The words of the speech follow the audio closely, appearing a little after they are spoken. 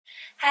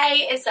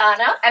Hey, it's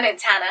Anna. And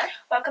it's Hannah.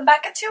 Welcome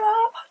back to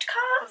our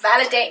podcast.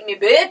 Validate me,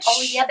 bitch.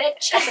 Oh yeah,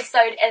 bitch.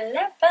 Episode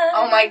 11.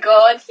 Oh my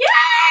god.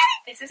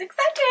 Yay! This is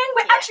exciting.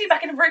 We're actually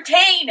back in a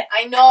routine.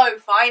 I know,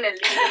 finally.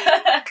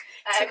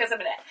 Took us a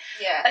minute.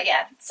 Yeah. But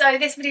yeah, so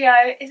this video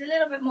is a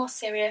little bit more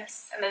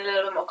serious. And a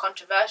little bit more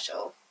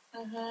controversial.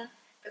 Mm-hmm.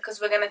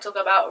 Because we're going to talk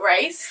about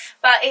race.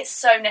 But it's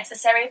so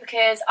necessary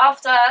because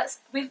after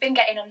we've been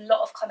getting a lot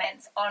of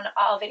comments on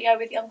our video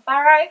with Young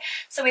Pharaoh,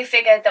 so we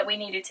figured that we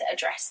needed to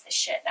address this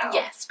shit now.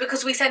 Yes,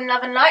 because we send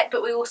love and light,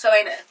 but we also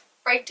ain't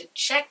afraid to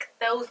check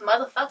those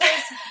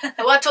motherfuckers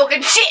who are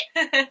talking shit.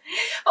 But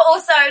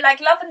also, like,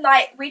 love and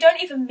light, we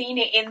don't even mean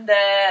it in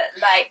the,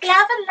 like...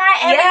 Love and light,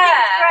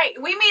 everything's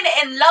great. We mean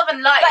it in love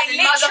and light. Like,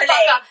 literally.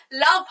 Motherfucker,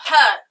 love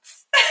hurts.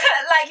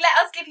 Like,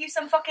 let us give you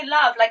some fucking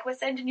love. Like, we're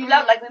sending you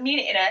love. Like, we mean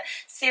it in a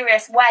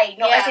serious way,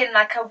 not as in,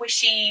 like, a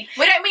wishy...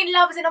 We don't mean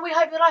love as in, oh, we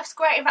hope your life's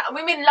great. In fact,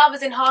 we mean love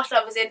as in harsh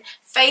love, as in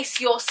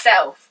face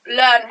yourself,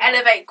 learn,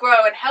 elevate,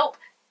 grow, and help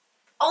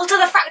alter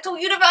the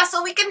fractal universe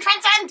so we can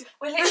transcend.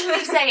 We're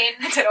literally saying...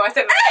 I don't know why I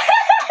said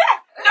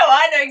that. No,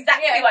 I know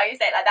exactly why you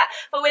say it like that.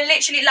 But we're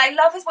literally, like,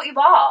 love is what you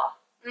are.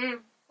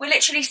 We're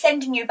literally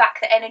sending you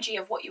back the energy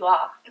of what you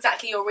are.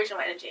 Exactly, your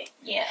original energy.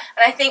 Yeah.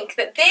 And I think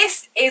that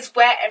this is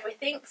where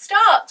everything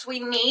starts. We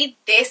need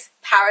this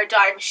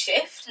paradigm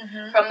shift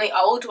from the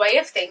old way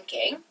of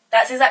thinking.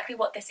 That's exactly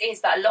what this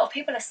is, but a lot of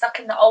people are stuck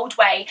in the old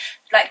way,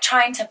 like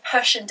trying to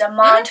push and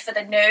demand for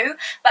the new,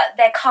 but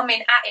they're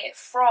coming at it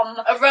from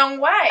a wrong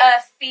way.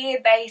 A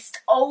fear-based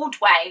old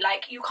way.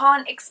 Like, you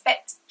can't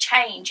expect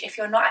change if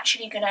you're not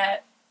actually going to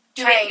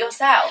do it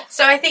yourself.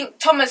 So I think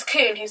Thomas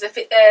Kuhn, who's a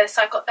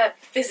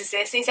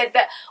physicist, he said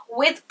that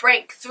with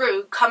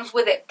breakthrough comes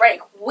with it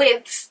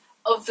break-widths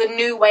of the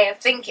new way of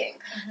thinking.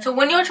 So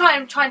when you're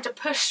trying to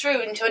push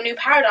through into a new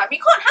paradigm, you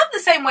can't have the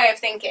same way of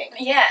thinking.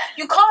 Yeah.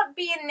 You can't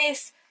be in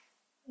this...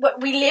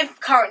 We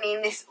live currently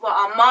in this... Well,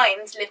 our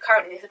minds live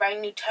currently in this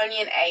very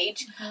Newtonian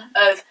age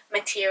of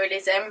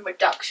materialism,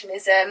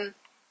 reductionism,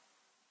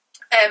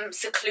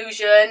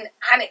 seclusion,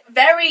 and it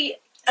very...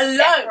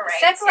 alone,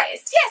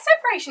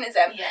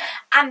 separationism,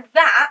 and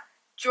that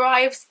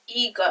drives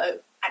ego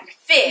and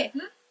fear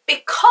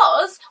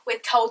because we're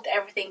told that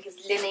everything is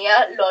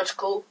linear,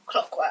 logical,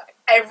 clockwork.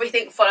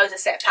 Everything follows a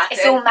set pattern.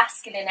 It's all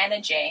masculine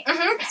energy.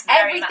 It's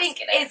very everything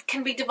masculine.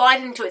 can be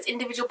divided into its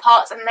individual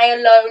parts, and they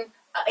alone,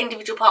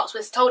 individual parts,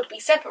 was told to be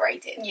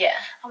separated. Yeah,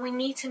 and we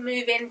need to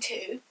move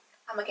into.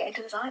 I'm gonna get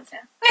into the science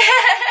now.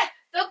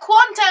 The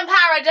quantum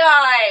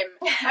paradigm!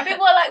 And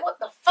people are like, what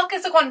the fuck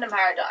is the quantum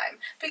paradigm?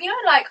 But you know,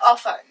 like our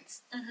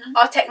phones,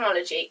 our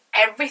technology,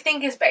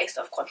 everything is based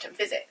off quantum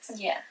physics.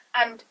 Yeah.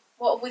 And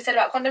what have we said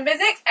about quantum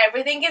physics?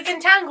 Everything is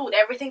entangled,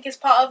 everything is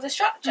part of the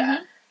structure.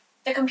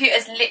 The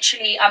computers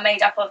literally are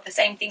made up of the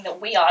same thing that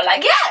we are.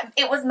 Like,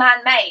 it was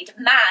man-made.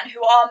 Man,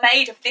 who are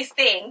made of this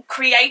thing,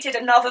 created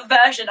another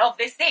version of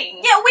this thing.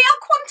 Yeah, we are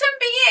quantum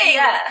beings!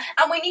 Yeah.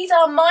 And we need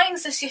our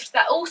minds to shift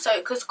that also,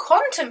 because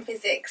quantum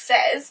physics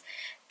says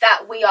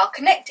that we are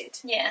connected.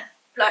 Yeah.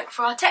 Like,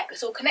 for our tech,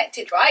 it's all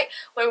connected, right?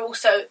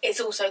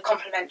 It's also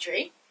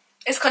complementary.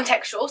 It's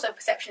contextual, so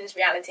perception is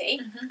reality.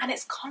 And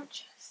it's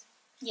conscious.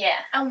 Yeah.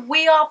 And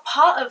we are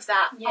part of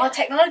that. Yeah. Our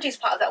technology is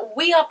part of that.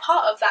 We are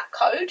part of that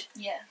code.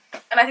 Yeah.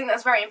 And I think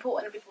that's very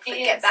important, and people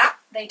forget that.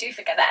 They do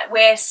forget that.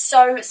 We're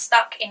so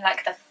stuck in,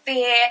 like, the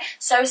fear,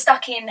 so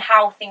stuck in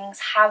how things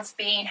have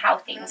been, how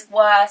things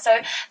were.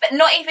 So, but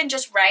not even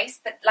just race,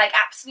 but, like,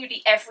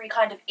 absolutely every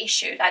kind of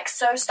issue. Like,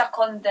 so stuck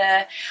on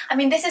the... I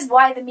mean, this is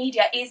why the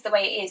media is the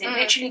way it is. It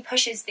literally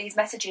pushes these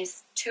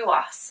messages to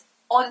us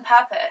on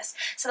purpose.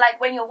 So, like,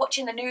 when you're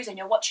watching the news and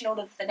you're watching all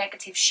of the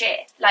negative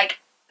shit, like...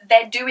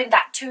 they're doing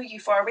that to you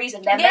for a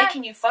reason. They're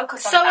making you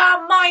focus on that. So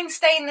our minds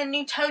stay in the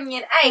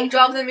Newtonian age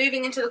rather than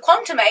moving into the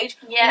quantum age,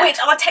 which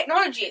our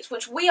technology is,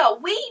 which we are.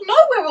 We know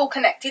we're all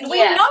connected. We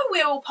know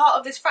we're all part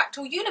of this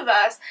fractal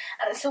universe.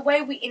 And it's the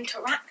way we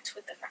interact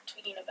with the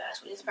fractal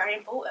universe, which is very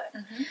important.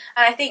 And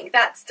I think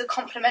that's the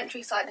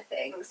complementary side of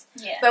things.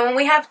 Yeah. But when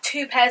we have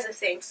two pairs of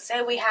things, so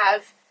say we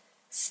have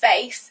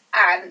space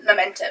and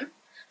momentum.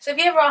 So have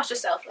you ever asked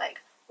yourself, like,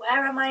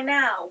 where am I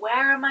now?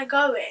 Where am I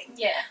going?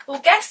 Yeah.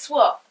 Well, guess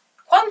what?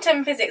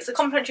 Quantum physics, the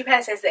complementary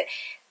pair, says that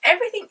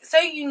everything, so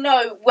you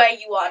know where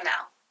you are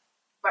now,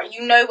 right?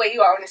 You know where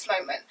you are in this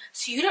moment,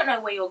 so you don't know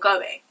where you're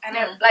going. And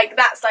like,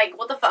 that's like,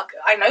 what the fuck?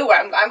 I know where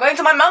I'm going. I'm going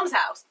to my mum's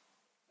house.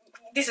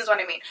 This is what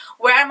I mean.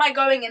 Where am I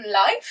going in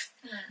life?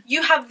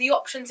 You have the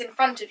options in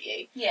front of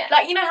you. Yeah.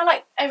 Like, you know how,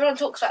 like, everyone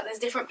talks about there's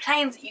different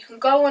planes that you can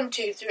go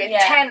onto through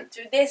intent,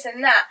 through this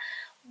and that.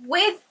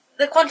 With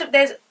the quantum,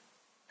 there's...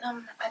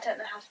 I don't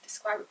know how to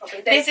describe it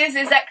properly. This is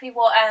exactly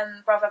what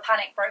Brother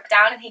Panic broke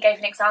down, and he gave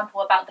an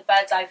example about the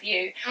bird's eye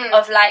view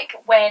of, like,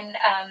 when,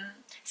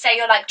 say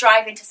you're, like,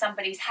 driving to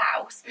somebody's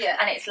house,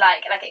 and it's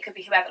like it could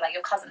be whoever, like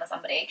your cousin or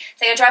somebody.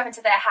 So you're driving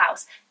to their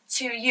house.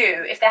 To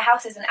you, if their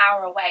house is an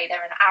hour away,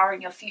 they're an hour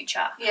in your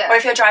future. Or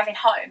if you're driving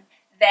home,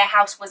 their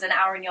house was an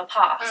hour in your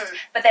past.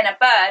 But then a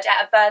bird,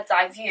 at a bird's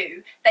eye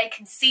view, they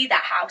can see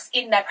that house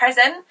in their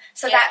present.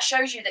 So that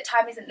shows you that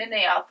time isn't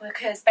linear,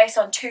 because based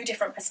on two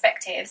different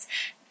perspectives,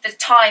 the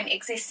time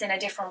exists in a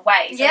different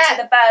way. So to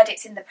the bird,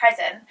 it's in the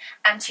present,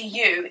 and to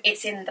you,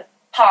 it's in the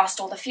past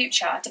or the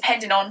future,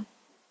 depending on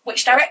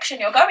which direction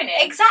you're going in.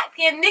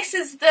 Exactly, and this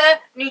is the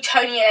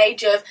Newtonian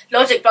age of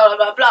logic, blah, blah,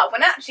 blah, blah,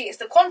 when actually it's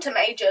the quantum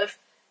age of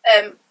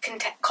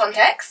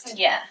context.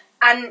 Yeah.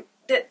 And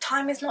that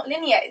time is not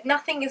linear.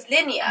 Nothing is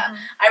linear.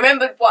 I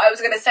remembered what I was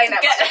going to say now.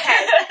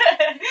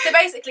 So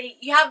basically,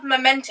 you have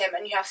momentum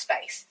and you have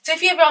space. So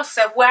if you ever ask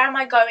yourself, where am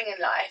I going in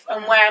life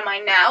and where am I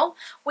now?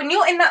 When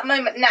you're in that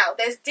moment now,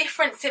 there's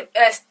different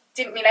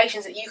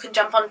stimulations that you can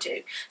jump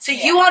onto. So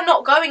you are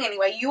not going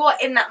anywhere. You are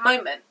in that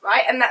moment,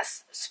 right? And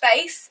that's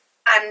space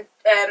and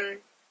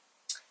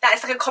that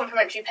is like a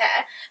complementary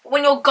pair. But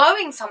when you're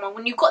going somewhere,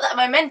 when you've got that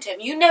momentum,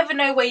 you never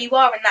know where you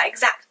are in that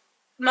exact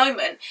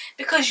moment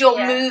because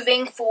you're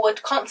moving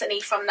forward constantly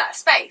from that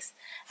space.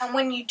 And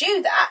when you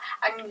do that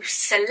and you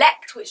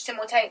select which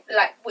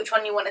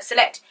one you want to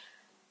select,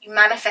 you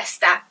manifest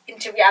that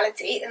into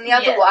reality, and the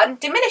other one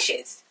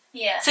diminishes.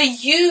 So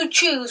you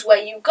choose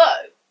where you go.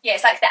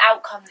 It's like the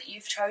outcome that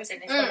you've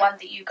chosen is the one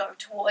that you go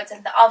towards,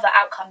 and the other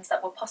outcomes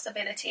that were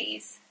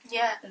possibilities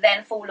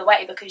then fall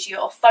away because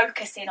you're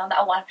focusing on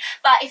that one.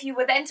 But if you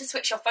were then to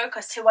switch your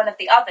focus to one of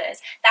the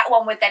others, that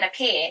one would then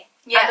appear,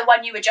 and the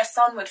one you were just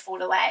on would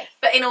fall away.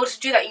 But in order to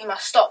do that, you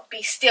must stop,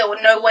 be still,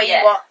 and know where you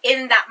are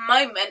in that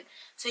moment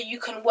so you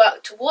can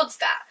work towards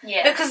that.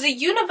 Because the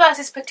universe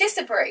is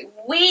participatory.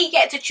 We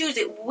get to choose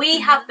it.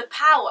 We have the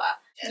power.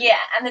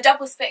 And the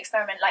double split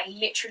experiment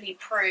literally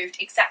proved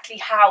exactly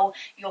how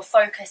your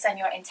focus and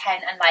your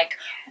intent and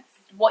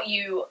what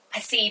you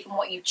perceive and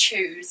what you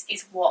choose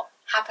is what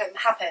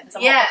happens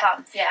and what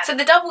becomes. So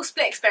the double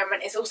split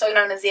experiment is also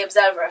known as the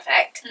observer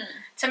effect.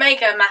 To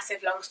make a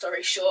massive long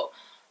story short,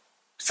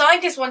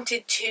 scientists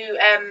wanted to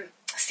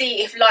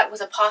see if light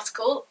was a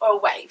particle or a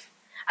wave.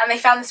 And they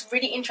found this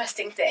really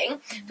interesting thing,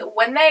 that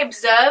when they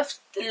observed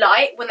the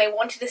light, when they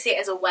wanted to see it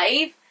as a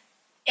wave,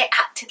 it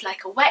acted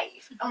like a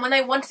wave. And when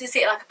they wanted to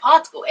see it like a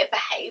particle, it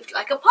behaved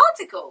like a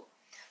particle.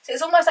 So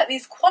it's almost like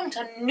these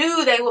quanta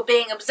knew they were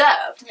being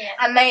observed,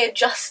 and they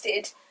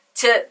adjusted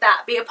to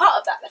that, be a part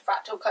of that, the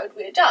fractal code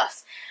we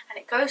adjust. And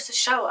it goes to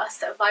show us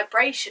that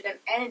vibration and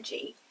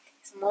energy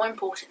is more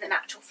important than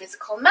actual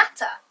physical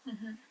matter.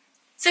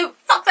 So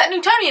fuck that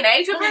Newtonian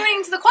age, we're moving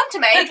into the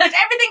quantum age, which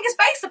everything is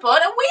based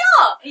upon, and we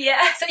are.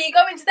 So you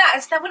go into that,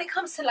 and so then when it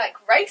comes to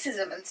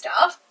racism and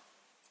stuff,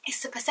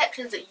 it's the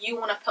perceptions that you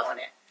want to put on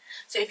it.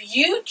 So if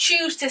you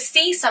choose to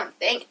see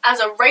something as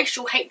a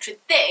racial hatred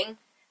thing,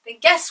 then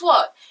guess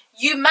what?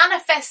 You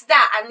manifest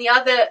that, and the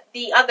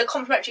other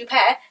complementary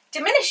pair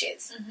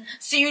diminishes.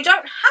 So you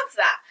don't have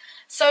that.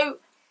 So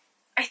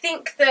I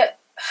think that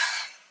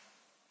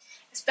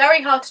it's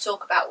very hard to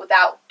talk about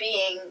without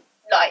being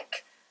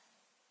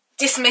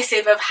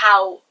dismissive of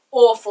how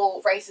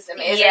awful racism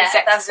is. Yeah, and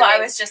sexism that's what is.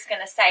 I was just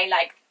going to say.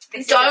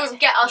 Don't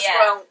get us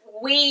wrong.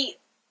 We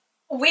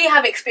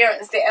have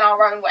experienced it in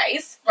our own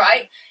ways,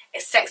 right?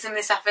 It's sexism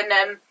and stuff,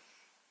 and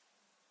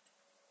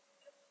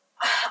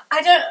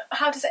I don't know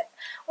how to say.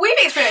 We've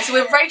experienced it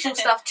with racial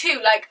stuff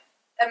too.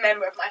 A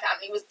member of my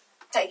family was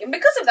taken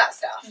because of that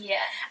stuff.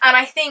 And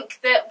I think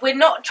that we're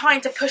not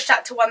trying to push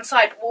that to one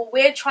side. What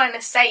we're trying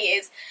to say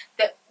is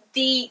that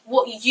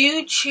what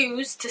you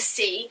choose to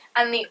see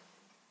and the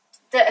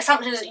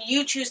assumptions that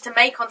you choose to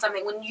make on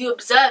something when you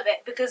observe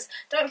it, because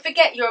don't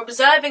forget, you're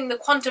observing the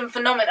quantum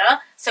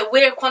phenomena, so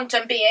we're a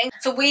quantum being,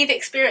 so we've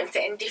experienced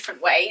it in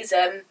different ways.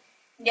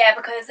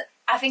 Because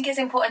I think it's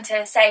important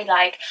to say,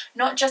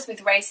 not just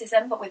with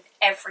racism, but with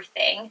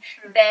everything,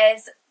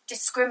 there's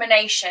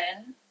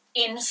discrimination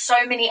in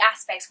so many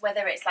aspects,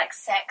 whether it's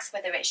sex,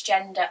 whether it's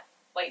gender,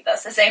 wait,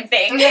 that's the same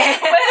thing, whether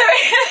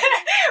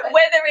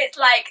it's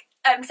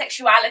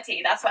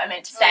sexuality, that's what I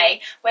meant to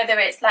say, whether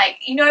it's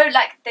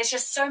there's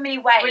just so many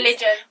ways.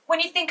 Religion. When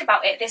you think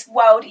about it, this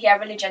world,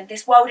 religion,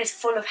 this world is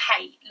full of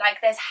hate.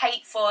 There's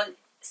hate for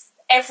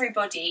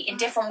everybody in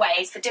different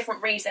ways, for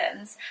different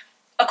reasons,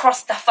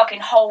 across the fucking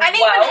whole world. And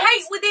even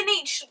hate within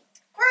each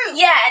group.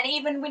 And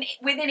even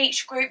within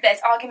each group there's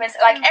arguments,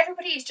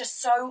 everybody is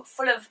just so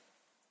full of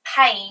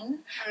pain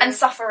and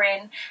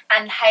suffering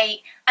and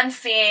hate and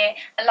fear,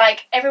 and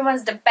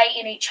everyone's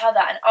debating each other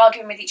and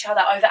arguing with each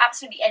other over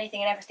absolutely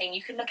anything and everything.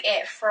 You can look at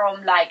it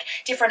from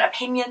different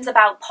opinions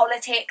about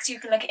politics, you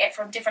can look at it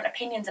from different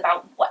opinions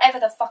about whatever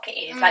the fuck it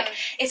is.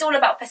 It's all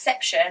about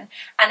perception,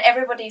 and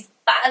everybody's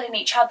battling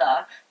each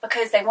other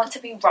because they want to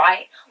be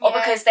right, or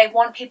because they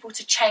want people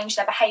to change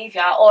their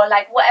behaviour, or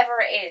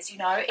whatever it is,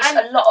 it's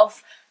a lot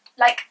of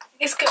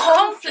it's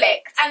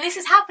conflict. And this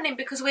is happening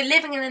because we're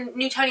living in a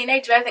Newtonian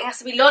age where everything has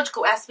to be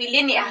logical, it has to be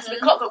linear, it has to be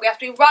clockwork, we have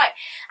to be right.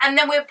 And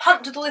then we're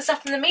pumped with all this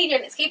stuff from the media,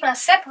 and it's keeping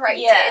us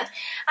separated.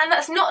 And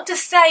that's not to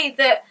say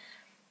that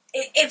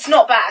it's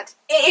not bad.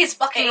 It is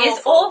fucking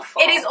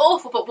awful. It is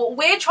awful, but what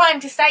we're trying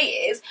to say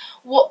is,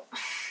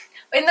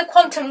 in the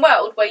quantum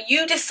world, where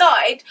you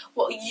decide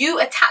what you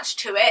attach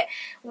to it,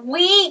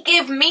 we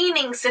give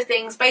meanings to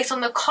things based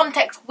on the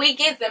context we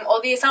give them,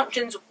 or the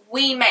assumptions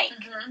we make.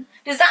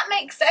 Does that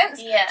make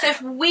sense? Yeah. So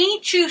if we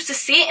choose to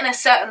see it in a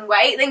certain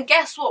way, then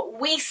guess what?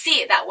 We see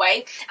it that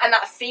way, and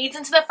that feeds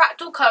into the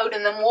fractal code,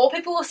 and the more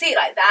people will see it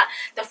like that,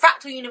 the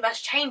fractal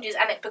universe changes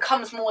and it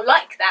becomes more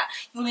like that.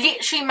 You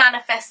literally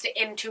manifest it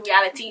into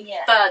reality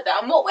further.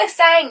 And what we're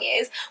saying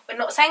is, we're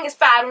not saying it's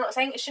bad, we're not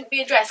saying it shouldn't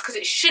be addressed, because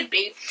it should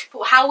be,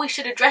 but how we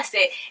should address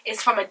it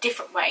is from a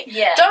different way.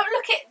 Yeah.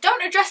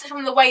 Don't address it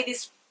from the way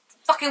this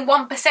fucking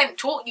 1%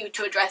 taught you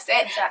to address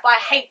it, by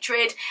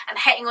hatred and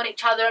hating on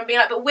each other and being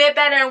like, but we're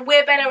better and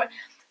we're better.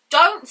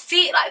 Don't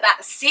see it like that.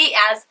 See it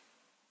as,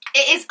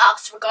 it is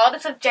us,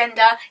 regardless of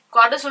gender,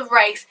 regardless of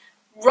race.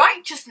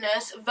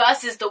 Righteousness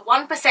versus the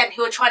 1%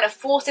 who are trying to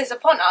force this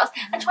upon us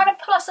and trying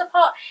to pull us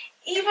apart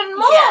even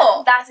more.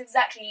 Yeah, that's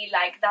exactly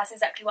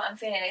what I'm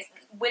feeling. Is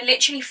we're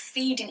literally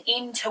feeding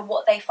into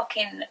what they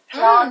fucking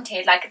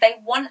planted. Like, they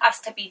want us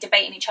to be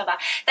debating each other.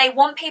 They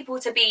want people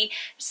to be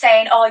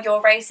saying, oh,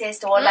 you're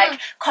racist, or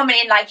like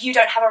commenting like, you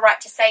don't have a right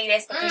to say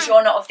this because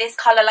you're not of this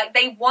colour. Like,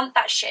 they want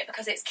that shit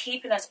because it's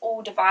keeping us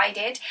all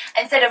divided,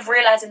 instead of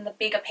realising the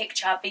bigger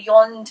picture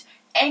beyond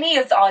any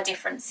of our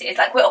differences.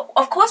 Like,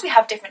 of course we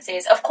have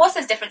differences, of course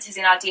there's differences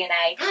in our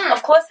DNA,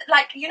 of course,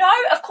 like, you know,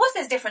 of course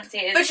there's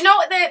differences, but you know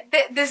what,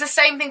 there's the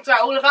same thing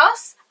throughout all of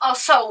us. Our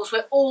souls, we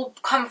all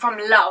come from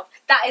love.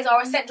 That is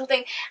our essential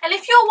thing. And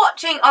if you're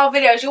watching our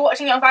videos, you're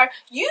watching Young Fire,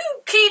 you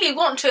clearly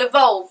want to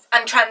evolve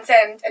and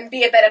transcend and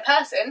be a better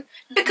person,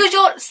 because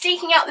you're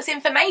seeking out this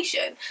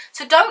information.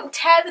 So don't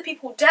tear the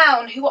people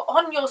down who are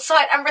on your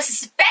side and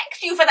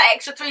respect you for that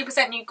extra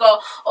 3% you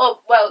got. Or,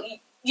 well,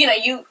 you know,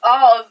 you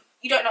are of,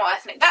 you don't know our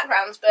ethnic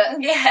backgrounds,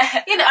 but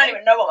yeah, you know, I don't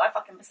even know what my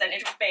fucking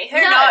percentage would be. Who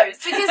knows?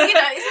 Because, you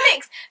know, it's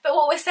mixed. But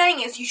what we're saying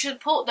is, you should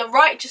put the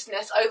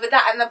righteousness over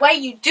that, and the way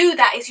you do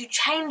that is you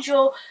change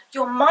your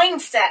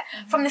mindset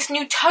from this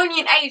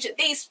Newtonian age that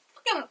these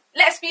fucking,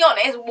 let's be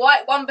honest,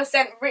 white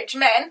 1% rich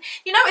men,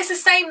 you know, it's the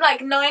same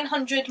like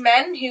 900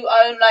 men who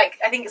own, like,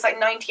 I think it's like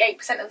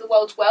 98% of the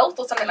world's wealth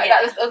or something like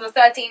that, of the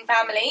 13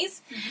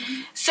 families.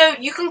 So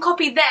you can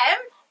copy them,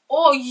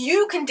 or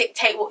you can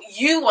dictate what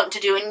you want to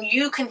do, and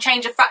you can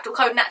change the fractal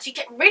code and actually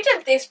get rid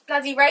of this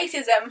bloody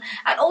racism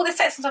and all this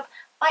sex and stuff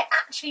by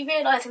actually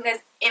realising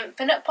there's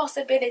infinite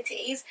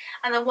possibilities,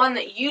 and the one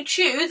that you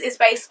choose is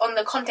based on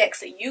the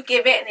context that you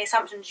give it and the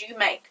assumptions you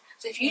make.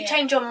 So if you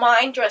change your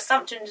mind, your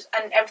assumptions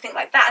and everything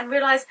like that, and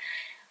realise,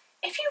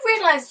 if you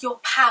realise your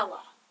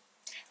power,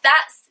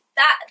 that's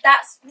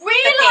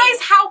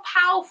realise how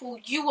powerful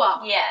you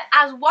are. Yeah.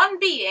 As one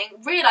being,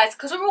 realise,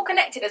 because we're all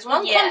connected, as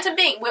one quantum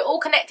being, we're all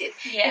connected.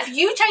 Yeah. If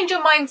you change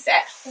your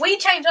mindset, we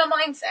change our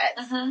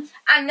mindsets,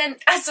 and then,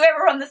 I swear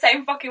we're on the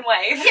same fucking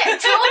wave. yeah, 2 or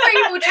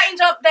 3 people change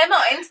up their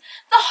minds,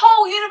 the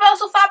whole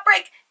universal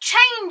fabric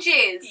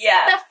changes.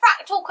 Yeah. The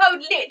fractal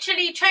code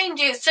literally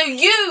changes. So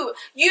you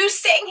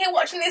sitting here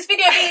watching this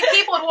video being a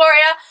keyboard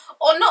warrior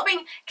or not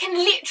being, can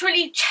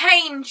literally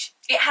change.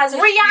 It has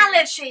a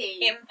reality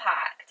huge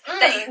impact.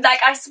 That,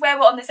 like, I swear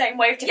we're on the same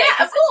wave today.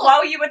 Yeah, of course.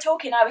 While you were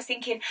talking, I was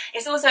thinking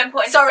it's also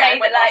important to say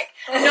that,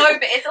 like, no,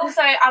 but it's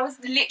also, I was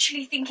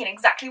literally thinking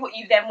exactly what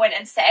you then went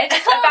and said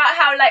about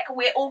how, like,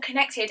 we're all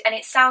connected, and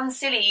it sounds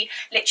silly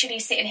literally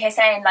sitting here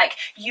saying, like,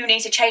 you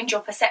need to change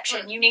your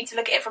perception, you need to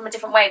look at it from a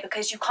different way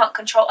because you can't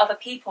control other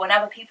people and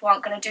other people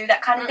aren't going to do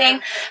that kind of thing.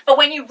 But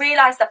when you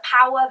realise the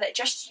power that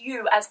just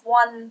you as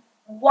one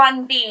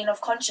being of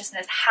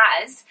consciousness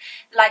has,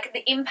 like,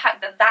 the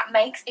impact that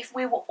makes, if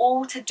we were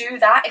all to do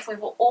that, if we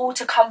were all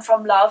to come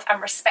from love and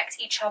respect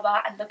each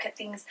other and look at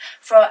things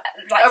from,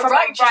 like, from a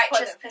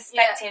righteous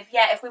perspective,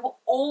 if we were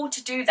all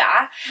to do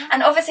that,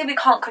 and obviously we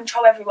can't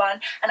control everyone,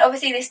 and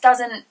obviously this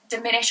doesn't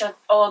diminish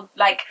or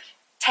like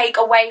take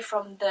away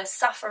from the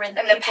suffering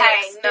that people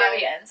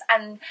experience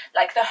and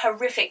like the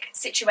horrific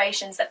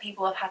situations that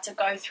people have had to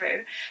go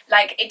through.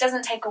 Like, it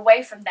doesn't take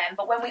away from them,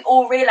 but when we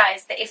all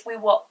realise that if we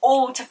were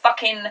all to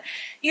fucking,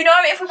 you know,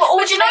 if we were all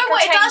but to you know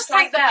what it does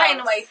ourselves, take the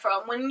pain away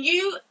from, when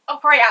you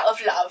operate out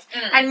of love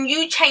and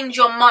you change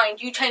your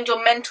mind, you change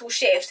your mental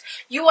shifts,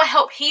 you will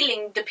help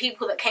healing the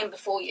people that came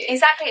before you.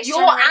 Exactly. It's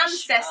your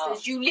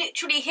ancestors, you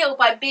literally heal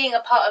by being a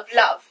part of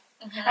love.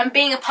 And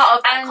being a part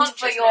of that and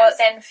consciousness. for your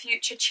then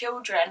future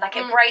children, like,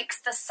 it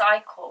breaks the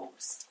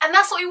cycles. And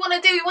that's what we want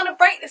to do. We want to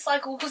break this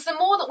cycle, because the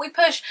more that we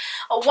push,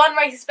 one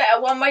race is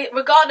better, one race,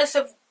 regardless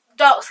of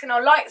dark skin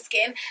or light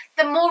skin,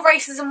 the more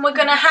racism we're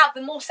going to have,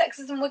 the more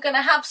sexism we're going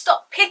to have.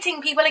 Stop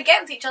pitting people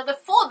against each other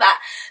for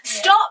that.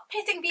 Stop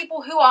pitting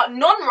people who are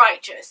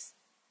non-righteous.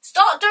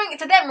 Start doing it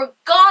to them,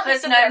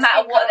 regardless of no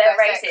matter what their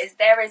race is,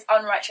 there is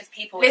unrighteous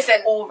people in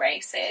all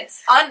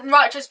races.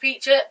 Unrighteous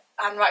people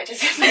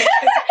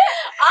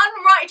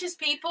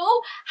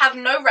have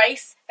no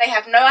race, they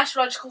have no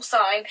astrological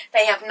sign,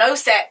 they have no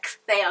sex,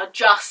 they are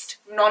just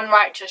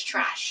non-righteous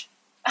trash.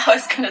 I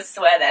was going to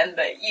swear then,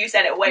 but you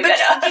said it way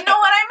better. Do you know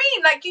what I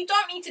mean? Like, you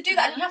don't need to do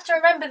that. And you have to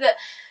remember that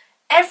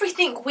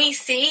everything we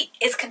see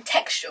is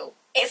contextual.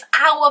 It's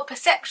our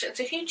perception.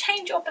 So if you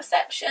change your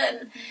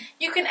perception,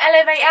 you can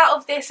elevate out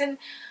of this. And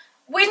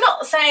we're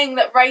not saying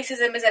that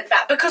racism isn't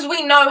bad, because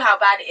we know how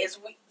bad it is.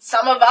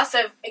 Some of us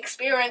have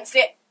experienced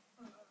it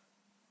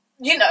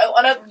you know,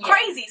 on a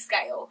crazy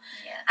scale.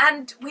 Yeah.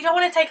 And we don't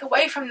want to take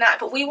away from that,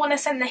 but we want to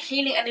send the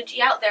healing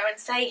energy out there and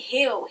say,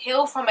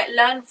 heal from it,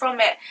 learn from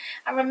it,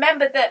 and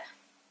remember that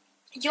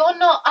you're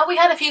not. We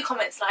had a few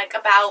comments like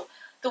about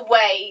the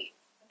way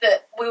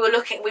that we were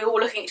all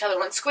looking at each other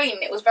on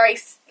screen. It was very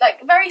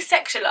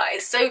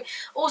sexualized. So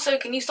also,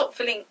 can you stop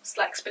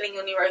spilling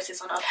your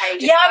neurosis on our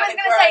page? Yeah, I was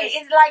gonna say,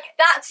 it's like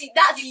that's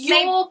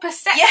your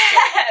perception.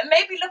 Yeah,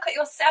 maybe look at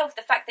yourself.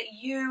 The fact that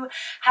you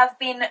have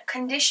been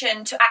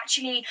conditioned to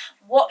actually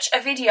watch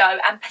a video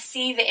and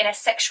perceive it in a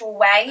sexual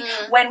way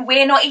when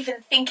we're not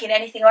even thinking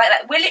anything like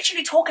that. We're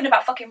literally talking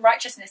about fucking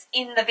righteousness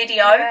in the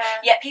video,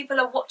 yet people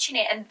are watching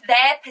it and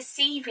they're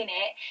perceiving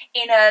it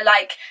in a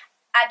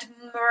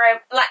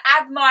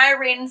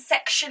admiring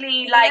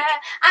sexually,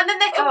 and then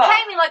they're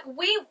complaining like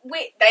we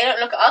they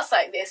don't look at us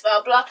like this,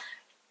 blah blah.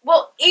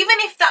 Well, even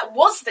if that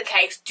was the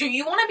case, do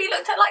you want to be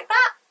looked at like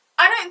that?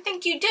 I don't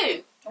think you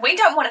do. We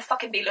don't want to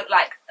fucking be looked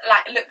at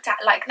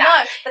like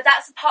that. No. But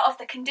that's part of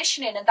the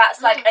conditioning, and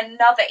that's like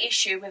another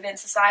issue within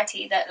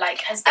society that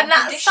has been. And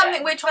that's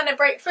something we're trying to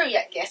break through.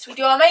 Yes, we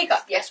do our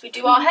makeup. Yes, we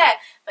do our hair.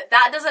 But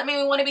that doesn't mean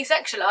we want to be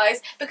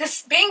sexualized,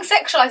 because being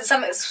sexualized is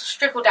something that's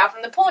trickled down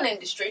from the porn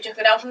industry,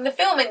 trickled down from the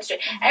film industry.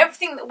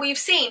 Everything that we've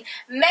seen,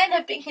 men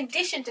have been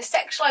conditioned to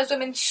sexualize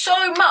women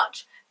so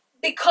much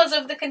because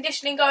of the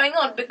conditioning going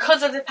on,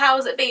 because of the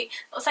powers that be.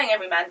 I'm not saying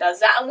every man does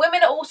that, and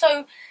women are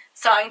also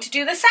starting to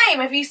do the same.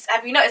 Have you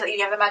noticed that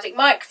you have the Magic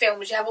Mike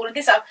films, you have all of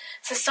this stuff?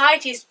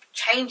 Society is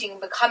changing,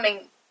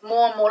 becoming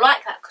more and more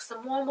like that, because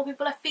the more and more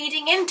people are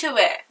feeding into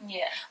it.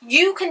 Yeah.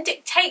 You can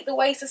dictate the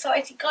way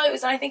society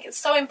goes, and I think it's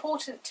so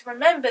important to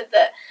remember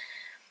that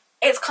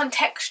it's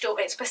contextual,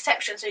 it's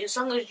perception. So as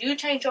long as you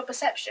change your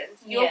perceptions,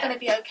 you're going to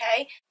be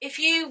okay. If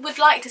you would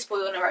like to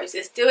spoil your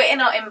neurosis, do it in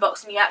our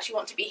inbox, and you actually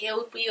want to be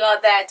healed. We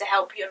are there to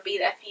help you and be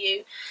there for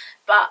you.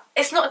 But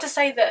it's not to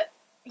say that,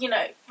 you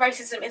know,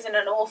 racism isn't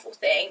an awful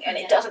thing and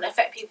it doesn't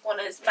affect people on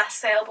a mass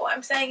scale. But what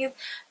I'm saying is,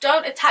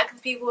 don't attack the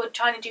people who are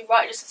trying to do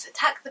righteousness.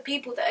 Attack the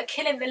people that are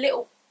killing the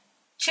little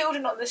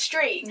children on the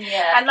street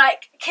and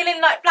killing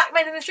black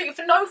men in the street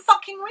for no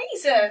fucking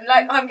reason.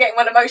 I'm getting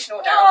well emotional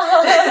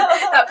now.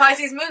 That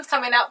Pisces moon's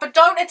coming out. But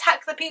don't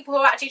attack the people who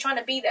are actually trying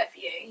to be there for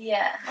you.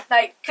 Yeah.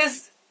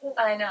 Because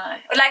I know.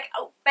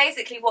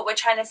 Basically what we're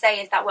trying to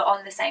say is that we're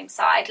on the same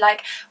side.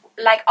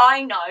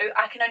 I know,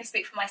 I can only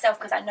speak for myself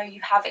because I know you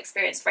have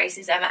experienced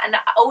racism, and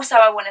also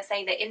I want to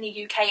say that in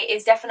the UK it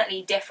is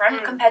definitely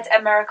different compared to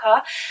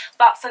America.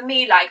 But for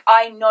me,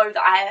 I know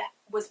that I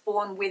was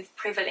born with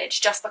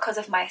privilege just because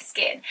of my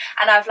skin,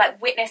 and I've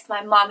witnessed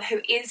my mum,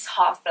 who is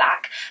half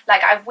black,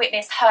 I've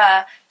witnessed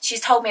her,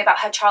 she's told me about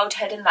her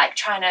childhood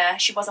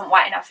and she wasn't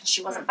white enough and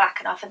she wasn't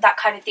black enough and that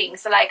kind of thing.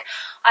 So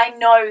I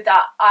know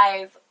that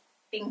I've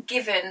been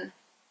given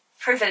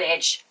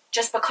privilege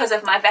just because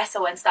of my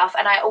vessel and stuff,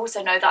 and I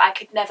also know that I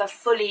could never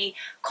fully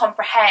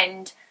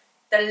comprehend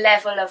the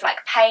level of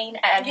pain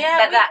and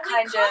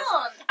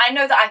I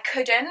know that I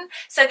couldn't.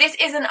 So this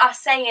isn't us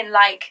saying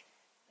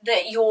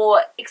that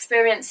your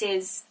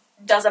experiences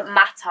doesn't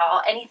matter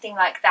or anything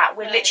like that.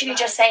 We're literally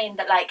just saying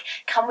that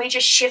can we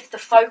just shift the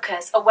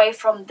focus away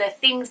from the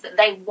things that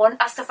they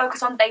want us to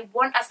focus on? They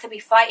want us to be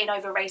fighting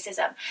over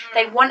racism.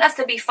 They want us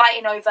to be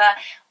fighting over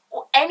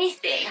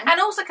anything.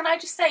 And also, can I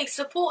just say,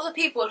 support the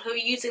people who are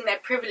using their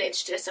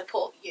privilege to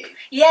support you.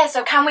 Yeah,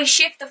 so can we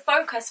shift the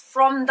focus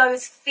from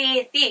those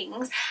fear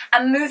things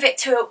and move it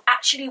to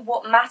actually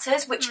what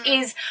matters, which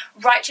is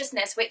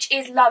righteousness, which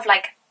is love?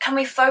 Can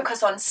we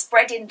focus on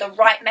spreading the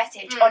right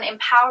message, on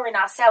empowering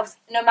ourselves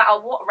no matter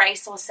what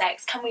race or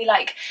sex? Can we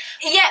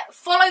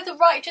follow the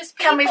righteous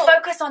people? Can we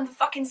focus on the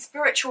fucking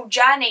spiritual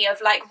journey of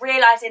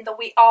realising that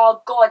we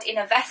are God in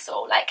a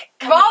vessel?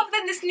 Rather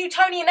than this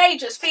Newtonian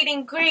age that's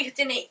feeding greed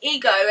and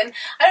ego. And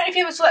I don't know if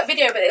you ever saw that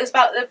video, but it was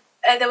about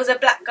there was a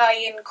black guy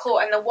in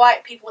court and the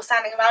white people were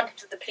standing around him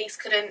so the police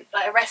couldn't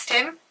arrest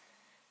him.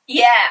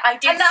 Yeah, I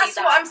did. And that's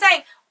see that. what I'm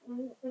saying.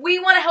 We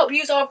want to help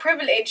use our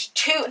privilege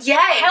to help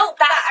that's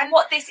that.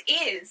 what this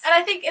is. And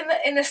I think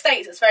in the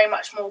States it's very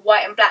much more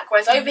white and black,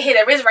 whereas over here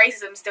there is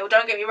racism still,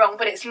 don't get me wrong,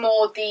 but it's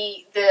more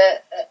the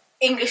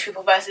English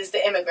people versus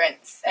the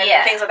immigrants and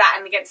things like that,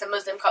 and against the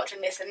Muslim culture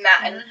and this and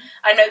that. And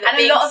I know that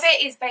a lot of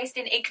it is based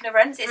in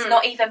ignorance. It's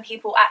not even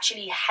people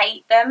actually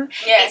hate them.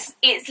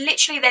 It's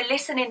literally they're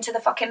listening to the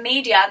fucking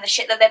media and the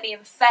shit that they're being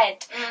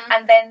fed,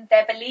 and then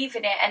they're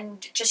believing it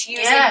and just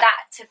using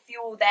that to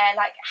fuel their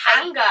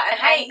anger and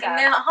hate in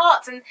their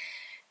hearts, and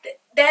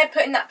they're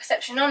putting that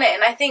perception on it.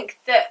 And I think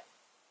that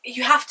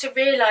you have to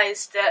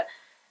realise that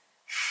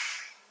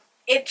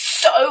it's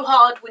so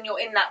hard when you're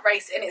in that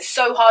race, and it's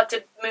so hard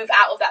to move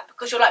out of that,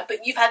 because you're but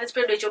you've had this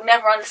privilege, you'll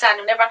never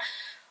understand,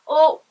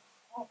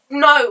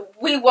 no,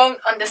 we won't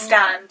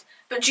understand.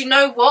 But you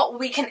know what?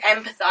 We can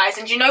empathise,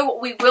 and you know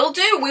what we will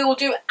do? We will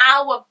do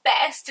our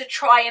best to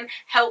try and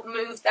help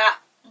move that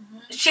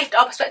shift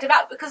our perspective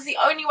out, because the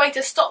only way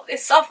to stop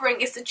this suffering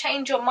is to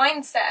change your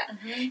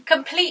mindset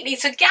completely.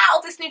 So get out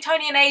of this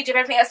Newtonian age of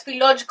everything has to be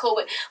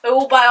logical, we're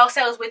all by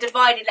ourselves, we're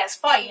divided, let's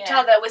fight each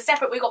other, we're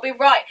separate, we've got to be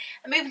right,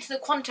 and move into the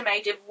quantum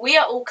age of we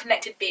are all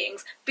connected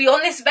beings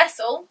beyond this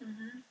vessel.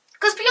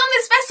 Because beyond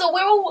this vessel,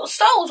 we're all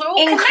souls, we're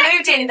all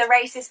including connected. the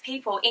racist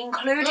people,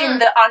 including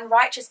the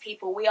unrighteous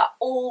people. We are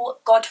all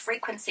God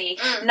frequency.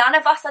 None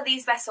of us are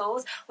these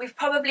vessels. We've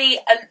probably,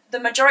 the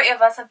majority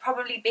of us have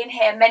probably been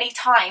here many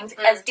times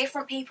as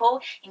different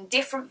people in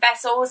different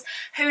vessels.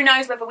 Who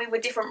knows whether we were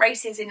different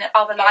races in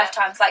other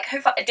lifetimes? Like,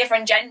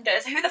 different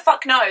genders? Who the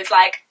fuck knows?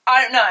 Like,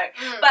 I don't know.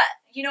 But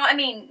you know what I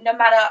mean? No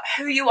matter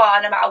who you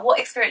are, no matter what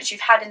experience you've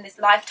had in this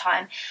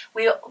lifetime,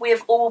 we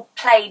have all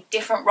played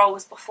different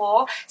roles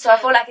before. So I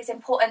feel like it's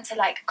important to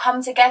like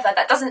come together.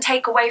 That doesn't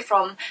take away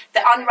from the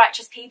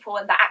unrighteous people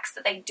and the acts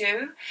that they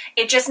do.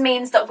 It just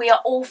means that we are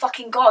all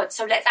fucking God.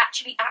 So let's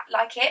actually act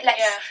like it.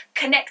 Let's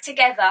connect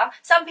together.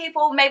 Some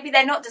people, maybe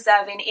they're not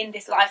deserving in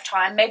this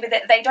lifetime. Maybe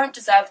they don't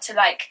deserve to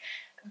like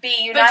be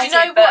united. But you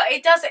know what?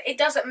 It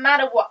doesn't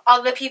matter what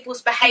other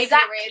people's behaviour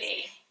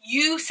is.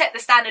 You set the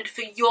standard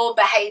for your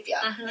behaviour.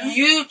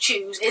 You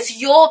choose. It's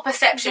your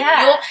perception.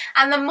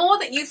 And the more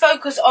that you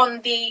focus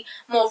on the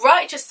more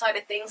righteous side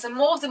of things, the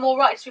more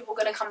righteous people are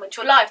going to come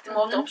into your life, the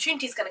more of the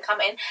opportunities going to come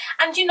in.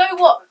 And you know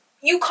what?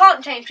 You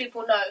can't change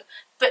people, no.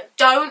 But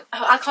I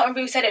can't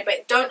remember who said it,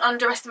 but don't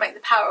underestimate the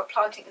power of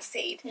planting a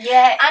seed.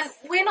 Yes.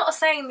 And we're not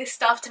saying this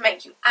stuff to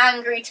make you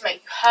angry, to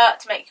make you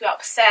hurt, to make you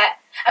upset.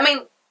 I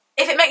mean,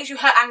 if it makes you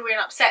hurt, angry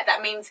and upset,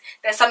 that means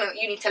there's something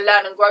that you need to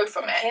learn and grow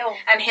from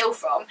and heal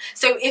from.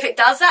 So if it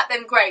does that,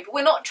 then great. But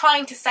we're not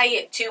trying to say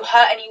it to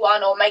hurt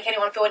anyone or make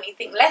anyone feel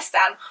anything less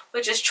than.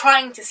 We're just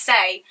trying to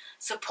say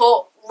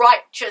support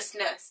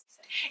righteousness.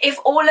 If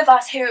all of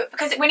us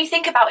because when you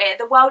think about it,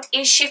 the world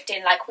is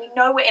shifting. Like, we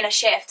know we're in a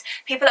shift.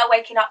 People are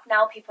waking up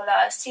now. People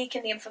are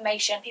seeking the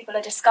information. People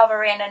are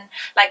discovering and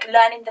like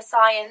learning the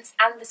science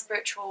and the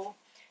spiritual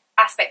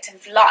aspect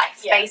of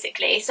life,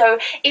 basically. So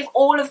if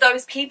all of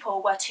those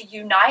people were to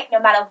unite, no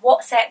matter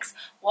what sex,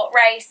 what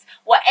race,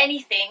 what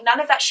anything,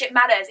 none of that shit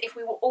matters. If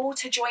we were all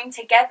to join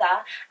together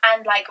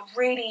and like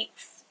really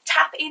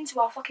tap into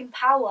our fucking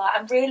power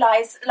and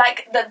realize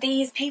like that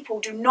these people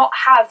do not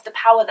have the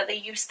power that they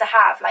used to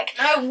have. Like,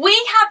 no, we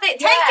have it.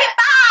 Take it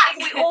back.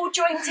 If we all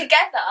joined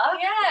together,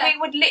 we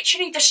would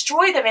literally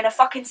destroy them in a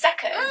fucking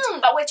second.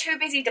 But we're too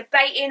busy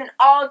debating and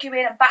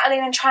arguing and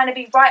battling and trying to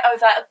be right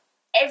over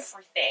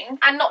everything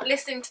and not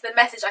listening to the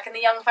message, like in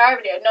the Young Pharaoh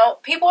video. No,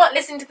 people aren't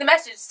listening to the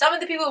message. Some of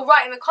the people who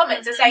write in the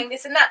comments are saying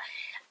this and that.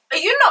 Are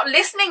you not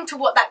listening to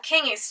what that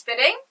king is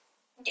spitting?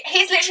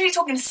 He's literally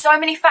talking so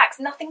many facts,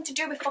 nothing to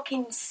do with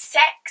fucking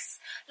sex.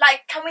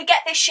 Like, can we get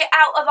this shit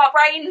out of our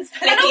brains,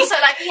 please? And also,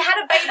 like, he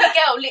had a baby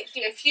girl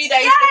literally a few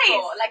days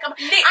before. Like,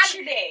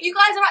 literally. And you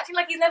guys are acting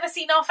like he's never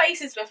seen our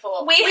faces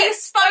before. We've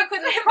spoken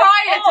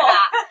prior to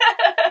that.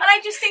 And I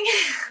just think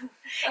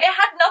it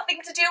had nothing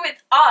to do with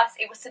us.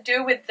 It was to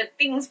do with the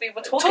things we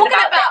were talking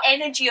about, the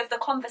energy of the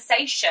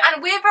conversation.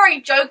 And we're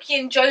very jokey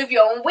and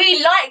jovial, and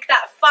we like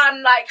that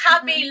fun, like,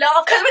 happy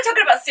laugh. Because we're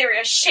talking about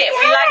serious shit.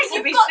 We like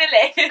to be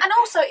silly. And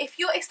also, if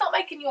it's not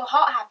making your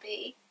heart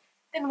happy,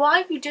 then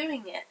why are you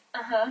doing it?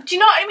 Do you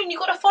know what I mean?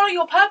 You've got to follow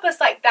your purpose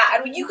like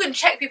that. And you can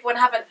check people and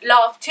have a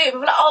laugh too.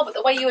 People are like, oh, but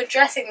the way you were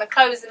dressing, the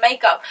clothes, the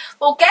makeup.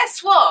 Well, guess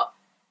what?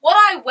 What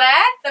I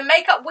wear, the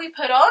makeup we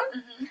put on,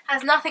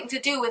 has nothing to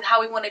do with how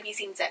we want to be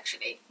seen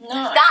sexually. No.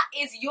 That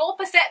is your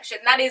perception.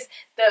 That is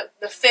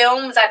the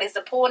films, that is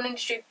the porn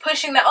industry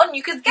pushing that on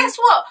you. Because guess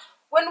what?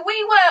 When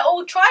we were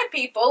all tribe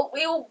people,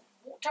 we all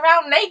walked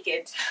around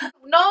naked.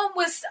 No one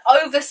was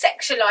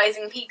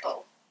over-sexualizing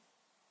people.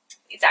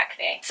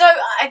 Exactly. So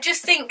I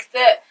just think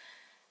that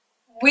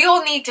we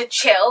all need to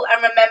chill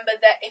and remember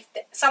that if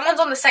someone's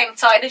on the same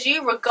side as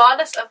you,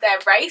 regardless of their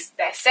race,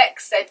 their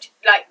sex,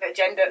 their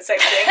gender, same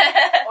thing,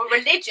 or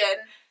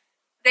religion,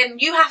 then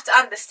you have to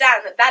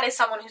understand that is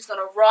someone who's going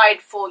to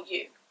ride for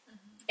you.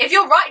 If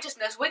you're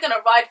righteousness, we're going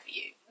to ride for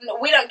you.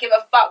 We don't give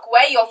a fuck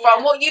where you're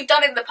from, what you've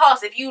done in the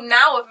past. If you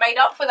now have made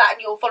up for that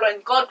and you're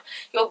following God,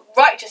 your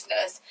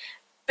righteousness.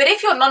 But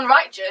if you're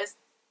non-righteous,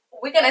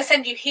 we're going to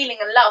send you healing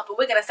and love, but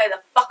we're going to stay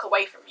the fuck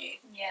away from you.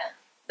 Yeah.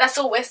 That's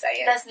all we're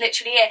saying. That's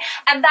literally it.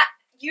 And that,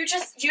 you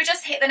just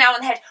hit the nail on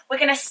the head. We're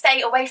going to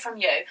stay away from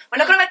you. We're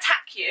not going to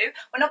attack you.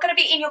 We're not going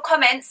to be in your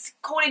comments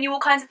calling you all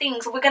kinds of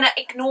things. We're going to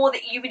ignore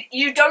that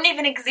you don't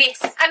even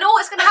exist. And all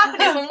that's going to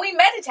happen is when we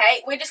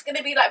meditate, we're just going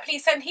to be like,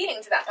 please send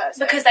healing to that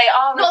person. Because they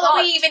are not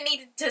that we even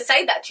needed to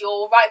say that to you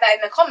or write that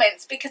in the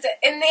comments, because at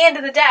the end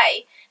of the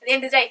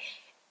day,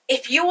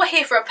 if you are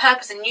here for a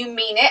purpose and you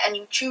mean it and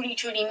you truly,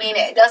 truly mean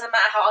it, it doesn't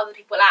matter how other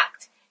people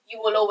act.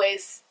 You will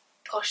always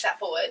push that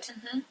forward,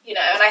 you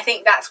know. And I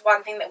think that's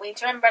one thing that we need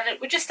to remember. And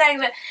we're just saying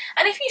that.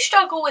 And if you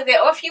struggle with it,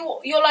 or if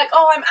you're like,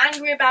 oh, I'm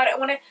angry about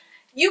it,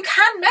 you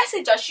can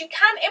message us, you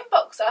can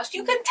inbox us,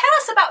 you can tell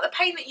us about the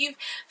pain that you've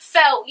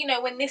felt, you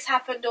know, when this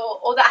happened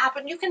or that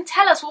happened. You can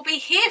tell us. We'll be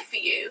here for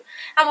you,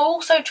 and we'll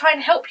also try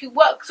and help you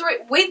work through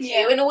it with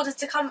you in order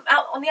to come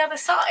out on the other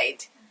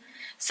side.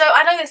 So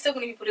I know there's still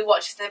going to be people who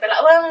watch this and they'll be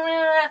like,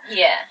 well,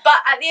 Yeah. but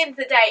at the end of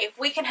the day, if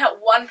we can help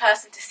one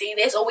person to see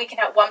this, or we can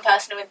help one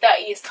person who in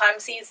 30 years' time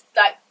sees,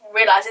 like,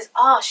 realises,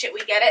 oh shit,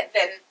 we get it,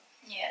 then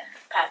Yeah.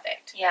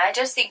 perfect. Yeah, I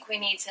just think we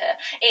need to.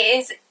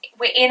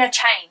 We're in a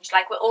change.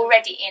 Like, we're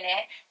already in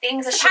it.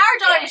 Things are It's a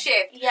paradigm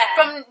shifting. shift. Yeah.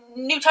 From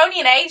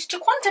Newtonian age to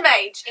quantum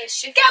age. It's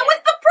shifting. Get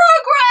with the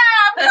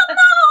program! Come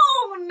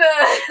on!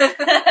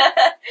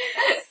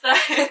 So,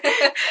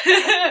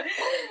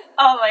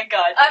 oh my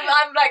god.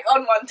 I'm like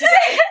on one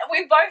today.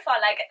 We both are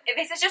like,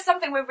 this is just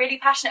something we're really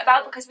passionate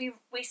about because we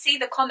see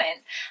the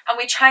comments and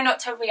we try not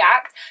to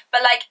react,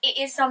 but like it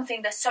is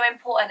something that's so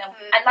important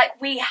and like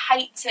we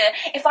hate to,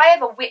 if I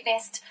ever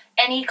witnessed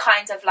any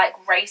kind of like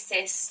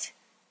racist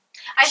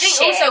I think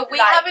shit, also we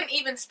like- haven't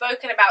even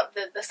spoken about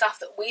the stuff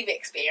that we've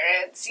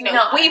experienced. You know,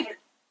 No. we've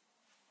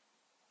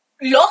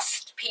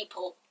lost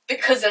people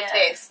because of Yeah.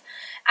 this.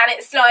 And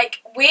it's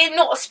like, we're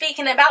not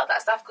speaking about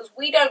that stuff because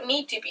we don't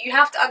need to, but you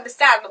have to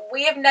understand that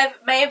we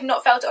may have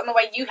not felt it on the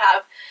way you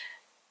have,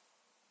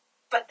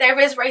 but there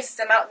is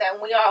racism out there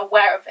and we are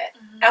aware of it.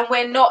 And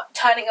we're not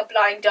turning a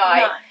blind eye.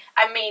 No.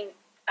 I mean,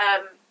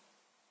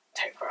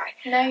 don't cry.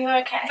 No, you're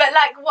okay. But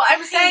like, what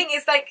I'm saying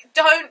is like,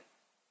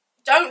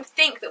 don't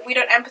think that we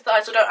don't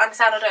empathise or don't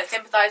understand or don't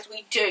sympathise.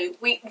 We do.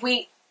 We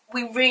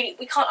really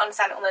can't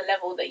understand it on the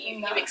level that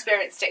you've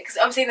experienced it, because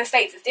obviously in the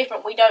States it's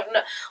different. We don't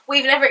know,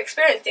 we've never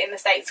experienced it in the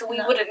States, so we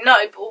wouldn't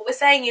know. But what we're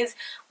saying is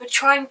we're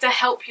trying to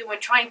help you, we're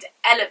trying to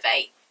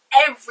elevate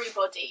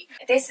everybody.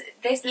 This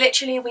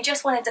literally, we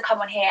just wanted to come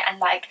on here and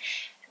like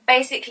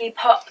basically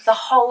put the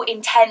whole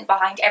intent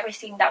behind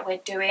everything that we're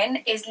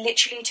doing is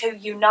literally to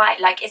unite.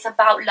 Like, it's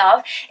about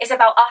love, it's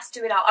about us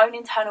doing our own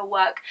internal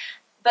work,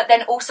 but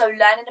then also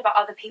learning about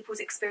other people's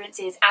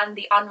experiences and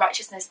the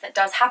unrighteousness that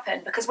does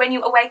happen. Because when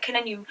you awaken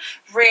and you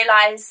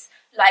realise,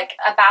 like,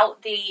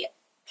 about the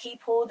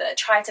people that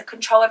try to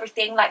control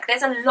everything, like,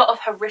 there's a lot of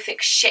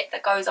horrific shit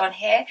that goes on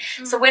here.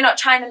 So we're not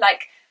trying to,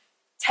 like,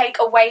 take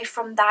away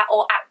from that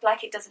or act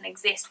like it doesn't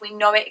exist. We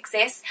know it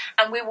exists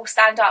and we will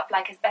stand up,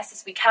 like, as best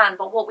as we can.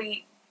 But what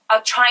we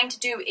are trying to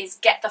do is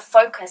get the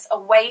focus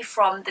away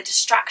from the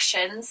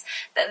distractions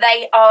that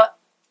they are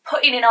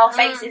putting in our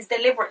faces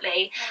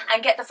deliberately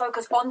and get the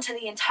focus onto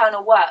the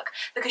internal work,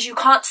 because you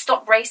can't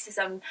stop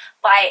racism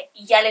by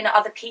yelling at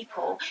other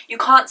people. You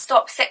can't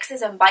stop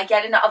sexism by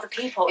yelling at other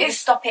people. You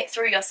stop it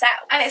through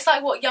yourself. And it's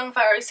like what Young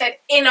Pharaoh said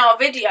in our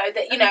video,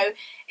 that, you know,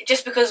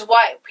 just because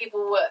white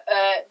people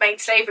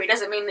made slavery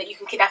doesn't mean that you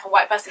can kidnap a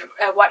white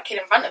kid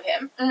in front of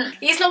him.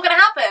 It's not going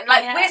to happen.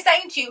 Like, we're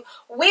saying to you,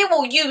 we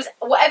will use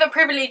whatever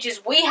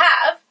privileges we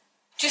have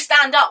to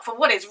stand up for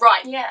what is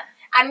right. Yeah.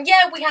 And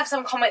yeah, we have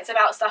some comments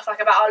about stuff,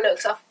 like about our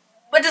looks, stuff,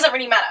 but it doesn't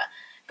really matter.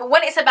 But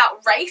when it's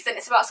about race and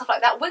it's about stuff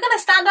like that, we're going to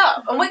stand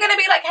up and we're going to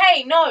be like,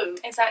 hey, no.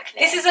 Exactly.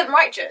 This isn't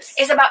righteous.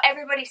 It's about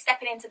everybody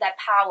stepping into their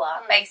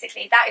power,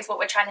 basically. That is what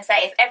we're trying to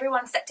say. If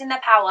everyone stepped in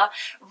their power,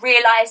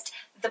 realised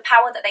the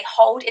power that they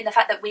hold in the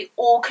fact that we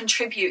all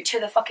contribute to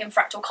the fucking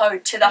fractal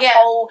code, to the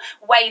whole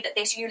way that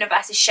this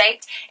universe is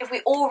shaped, if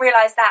we all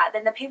realise that,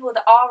 then the people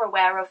that are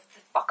aware of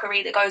the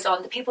fuckery that goes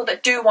on, the people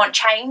that do want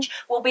change,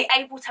 will be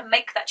able to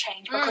make that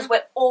change because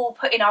we're all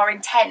putting our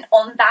intent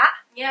on that.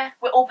 Yeah.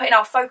 We're all putting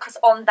our focus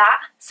on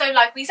that. So,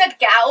 like we said,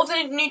 get out of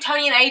the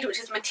Newtonian age, which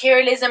is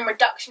materialism,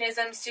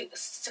 reductionism,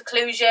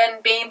 seclusion,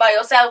 being by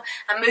yourself,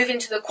 and move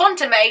into the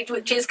quantum age,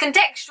 which is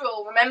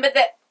contextual. Remember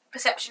that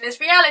perception is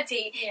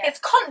reality. It's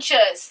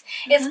conscious.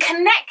 It's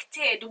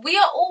connected. We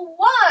are all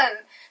one.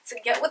 So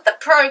get with the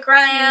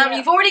program.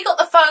 You've already got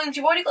the phones.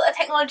 You've already got the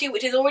technology,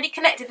 which is already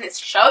connected, and it's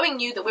showing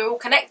you that we're all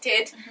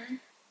connected.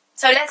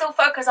 So let's all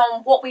focus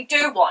on what we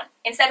do want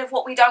instead of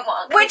what we don't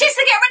want. Which is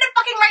to get rid of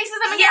fucking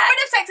racism and get rid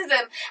of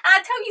sexism. And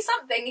I tell you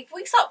something, if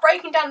we start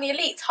breaking down the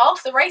elites,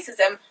 half the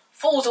racism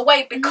falls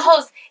away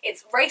because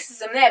it's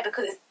racism there,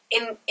 because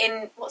it's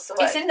in what's the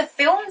word? It's in the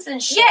films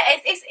and shit. Yeah,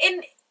 it's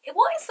in,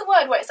 what is the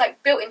word where it's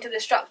like built into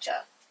the structure?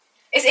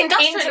 It's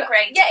industrial.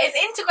 Integrated. Yeah, it's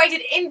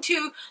integrated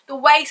into the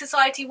way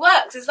society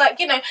works. It's like,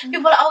 you know,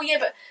 people are like, oh yeah,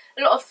 but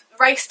a lot of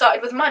race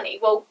started with money.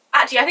 Well,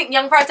 actually, I think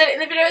Young Pride said it in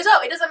the video as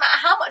well. It doesn't matter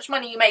how much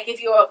money you make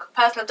if you're a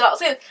person of dark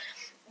skin.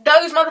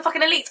 Those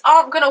motherfucking elites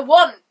aren't going to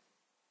want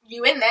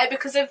you in there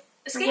because of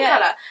the skin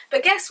colour.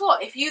 But guess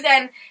what? If you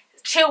then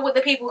chill with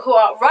the people who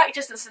are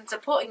righteousness and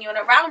supporting you and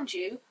around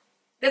you,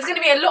 there's going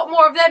to be a lot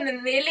more of them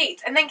than the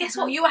elites. And then guess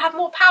what? You have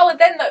more power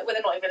than well,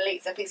 they're not even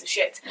elites, they're a piece of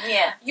shit.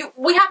 Yeah.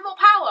 We have more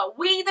power.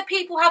 We, the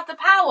people, have the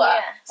power.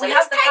 Yeah. So we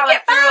let's have the take power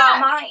it through back. our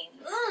minds.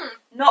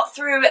 Not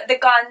through the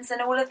guns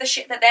and all of the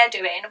shit that they're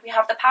doing. We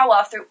have the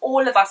power through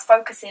all of us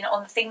focusing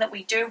on the thing that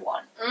we do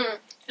want.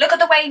 Look at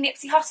the way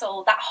Nipsey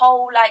Hussle, that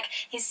whole, like,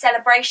 his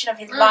celebration of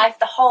his life,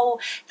 the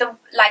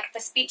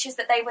speeches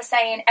that they were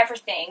saying,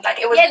 everything. Like,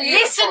 it was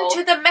beautiful. Listen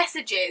to the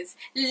messages.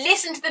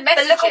 Listen to the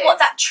messages. But look at what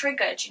that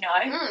triggered, you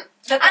know?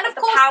 Look And at of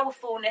the course,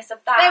 powerfulness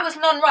of that. there was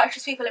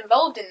non-righteous people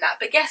involved in that,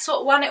 but guess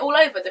what won it all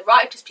over? The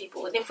righteous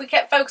people. And if we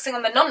kept focusing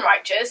on the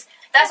non-righteous,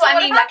 That's what I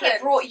mean, like, happened.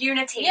 it brought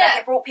unity, Yeah. like,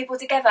 it brought people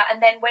together,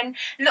 and then when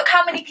look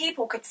how many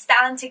people could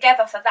stand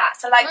together for that.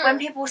 So like when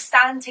people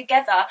stand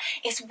together,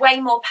 it's way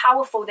more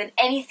powerful than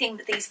anything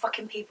that these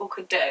fucking people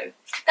could do.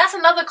 That's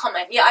another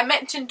comment. Yeah, I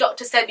mentioned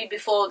Dr. Sebi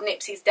before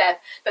Nipsey's death,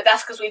 but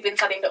that's because we've been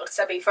studying Dr.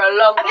 Sebi for a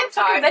long I've been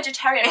fucking time.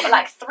 vegetarian for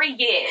like 3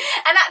 years.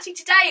 And actually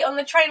today on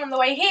the train on the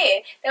way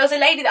here, there was a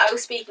lady that I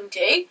was speaking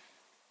to.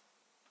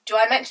 Do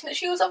I mention that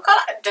she was of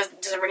colour? It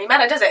doesn't really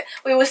matter, does it?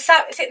 We were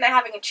sitting there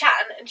having a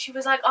chat, and she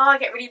was like, oh, I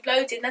get really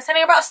bloated. And they're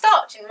telling her about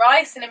starch in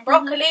rice and in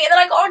broccoli. And then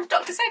I got on to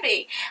Dr.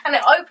 Sebi. And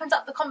it opens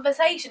up the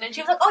conversation. And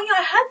she was like, oh, yeah,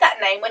 I heard that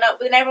name when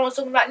everyone was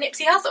talking about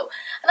Nipsey Hussle.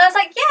 And I was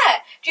like,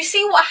 yeah, do you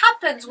see what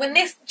happens when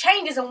this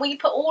changes and we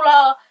put all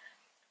our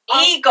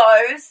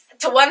egos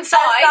to one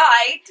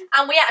side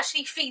and we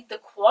actually feed the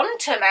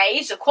quantum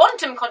age, the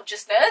quantum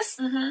consciousness?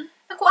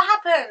 Look what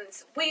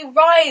happens. We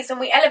rise and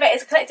we elevate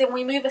as a collective and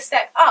we move a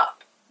step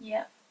up.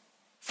 Yeah.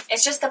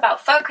 It's just about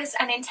focus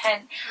and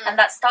intent, and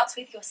that starts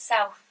with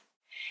yourself.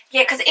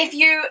 Yeah, because if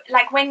you,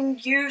 like, when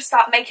you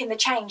start making the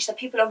change, the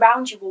people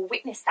around you will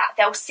witness that.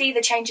 They'll see the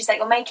changes that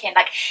you're making.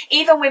 Like,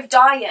 even with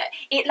diet,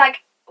 it,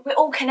 like, we're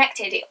all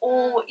connected. It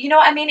all, you know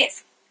what I mean?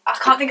 It's, I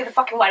can't think of the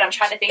fucking word I'm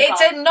trying to think of.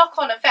 It's a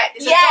knock-on effect.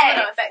 It's a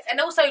domino effect. And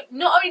also,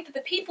 not only do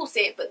the people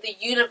see it, but the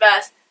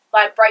universe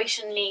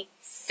vibrationally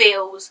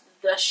feels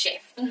the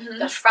shift.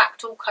 The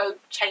fractal code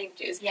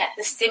changes.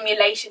 The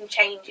stimulation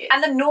changes.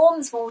 And the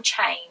norms will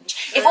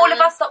change. If all of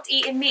us stopped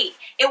eating meat,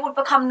 it would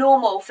become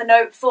normal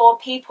for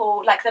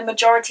people, like the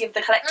majority of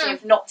the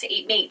collective, not to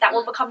eat meat. That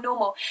will become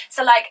normal.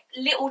 So, like,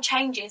 little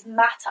changes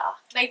matter.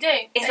 They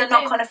do. It's a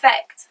knock-on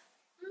effect.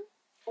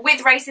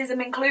 With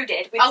racism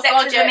included, with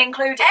sexism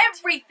included.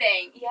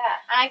 Everything. Yeah.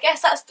 And I guess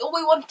that's all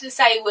we wanted to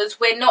say was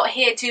we're not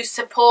here to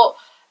support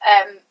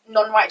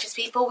non-righteous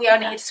people. We're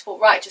only here to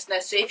support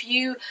righteousness. So if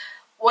you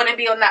want to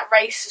be on that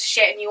race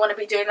shit and you want to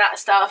be doing that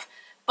stuff,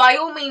 by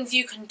all means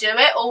you can do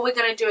it. All we're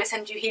going to do is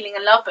send you healing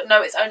and love, but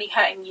no, it's only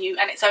hurting you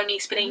and it's only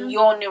spinning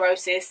your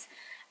neurosis,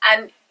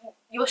 and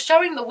you're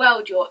showing the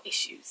world your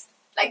issues.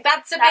 Like,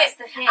 that's bit, as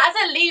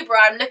a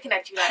Libra, I'm looking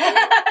at you like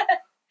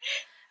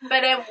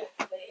but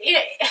you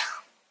know,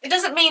 it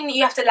doesn't mean that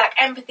you have to lack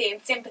empathy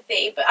and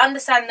sympathy, but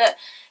understand that,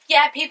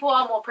 yeah, people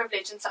are more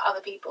privileged than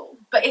other people,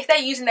 but if they're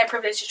using their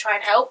privilege to try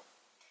and help,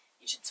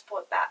 you should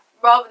support that,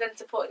 rather than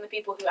supporting the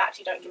people who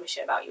actually don't give a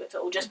shit about you at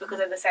all, just because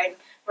they're the same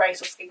race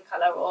or skin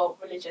colour or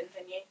religion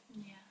than you.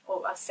 Yeah.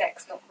 Or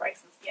sex, not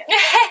race. Yeah.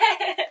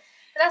 But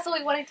that's all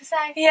we wanted to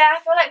say. Yeah, I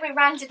feel like we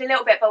ranted a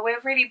little bit, but we're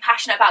really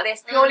passionate about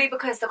this purely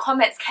because the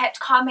comments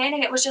kept coming,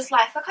 and it was just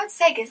like, for God's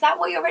sake, is that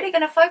what you're really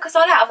going to focus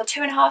on out of a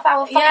 2.5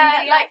 hour fucking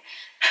video? Like,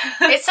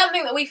 it's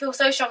something that we feel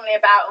so strongly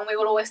about, and we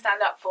will always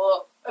stand up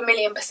for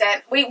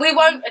 1,000,000%. We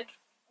won't...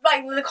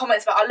 Like the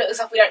comments about our little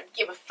stuff, we don't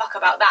give a fuck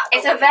about that.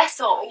 It's a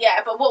vessel.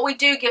 Yeah, but what we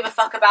do give a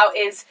fuck about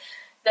is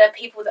the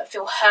people that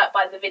feel hurt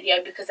by the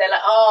video because they're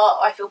like, oh,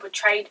 I feel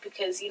betrayed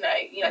because, you know,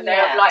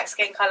 they're of light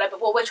skin colour. But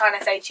what we're trying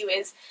to say to you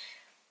is,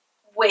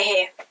 we're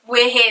here.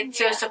 We're here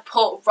to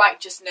support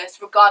righteousness,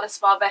 regardless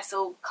of our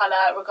vessel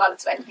colour,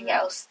 regardless of anything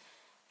else.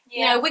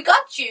 You know, we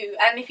got you.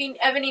 And if you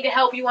ever need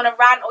help, you want to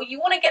rant or you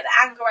want to get the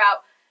anger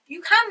out,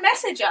 you can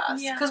message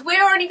us. Because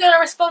we're only going to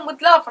respond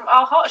with love from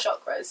our heart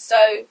chakras.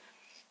 So...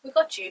 we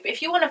got you, but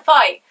if you want to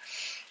fight,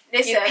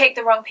 listen. You've picked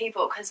the wrong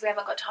people because we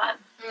haven't got time.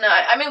 No,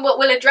 I mean,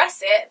 we'll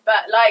address it,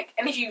 but like,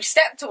 and if you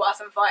step to us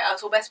and fight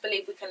us, we'll best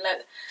believe we can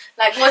load,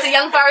 like, what's it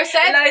Young Pharaoh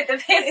said? Load the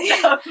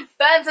pistols.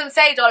 Burn some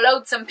sage or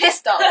load some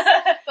pistols.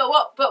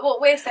 But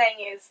what we're saying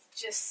is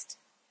just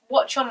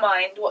watch your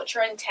mind, watch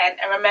your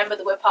intent, and remember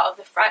that we're part of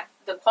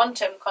the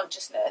quantum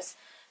consciousness,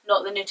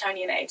 not the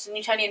Newtonian age. The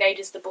Newtonian age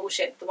is the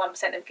bullshit the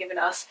 1% have given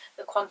us.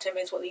 The quantum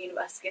is what the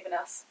universe has given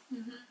us.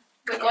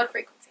 We're God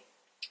frequency.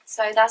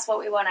 So that's what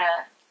we want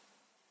to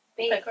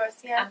be and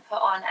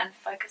put on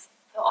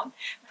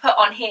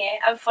here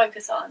and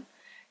focus on.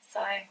 So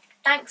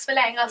thanks for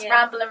letting us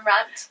ramble and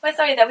rant. We're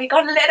sorry that we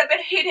got a little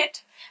bit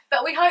heated,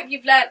 but we hope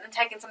you've learnt and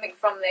taken something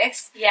from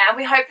this. Yeah, and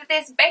we hope that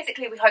this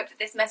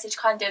message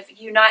kind of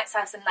unites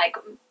us and like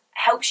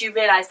helps you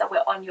realise that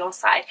we're on your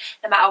side,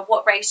 no matter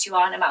what race you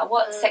are, no matter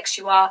what sex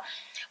you are.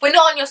 We're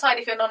not on your side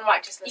if you're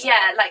non-righteousness.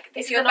 Yeah, like,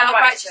 this is about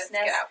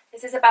righteousness,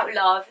 this is about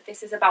love,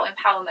 this is about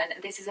empowerment,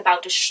 and this is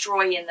about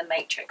destroying the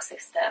matrix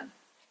system.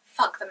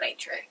 Fuck the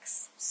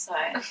matrix. So,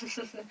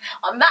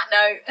 on that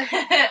note,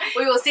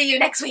 we will see you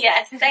next week.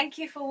 Yes, thank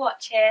you for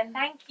watching.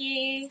 Thank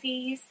you.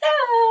 See you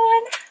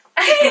soon.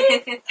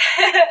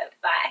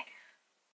 Bye.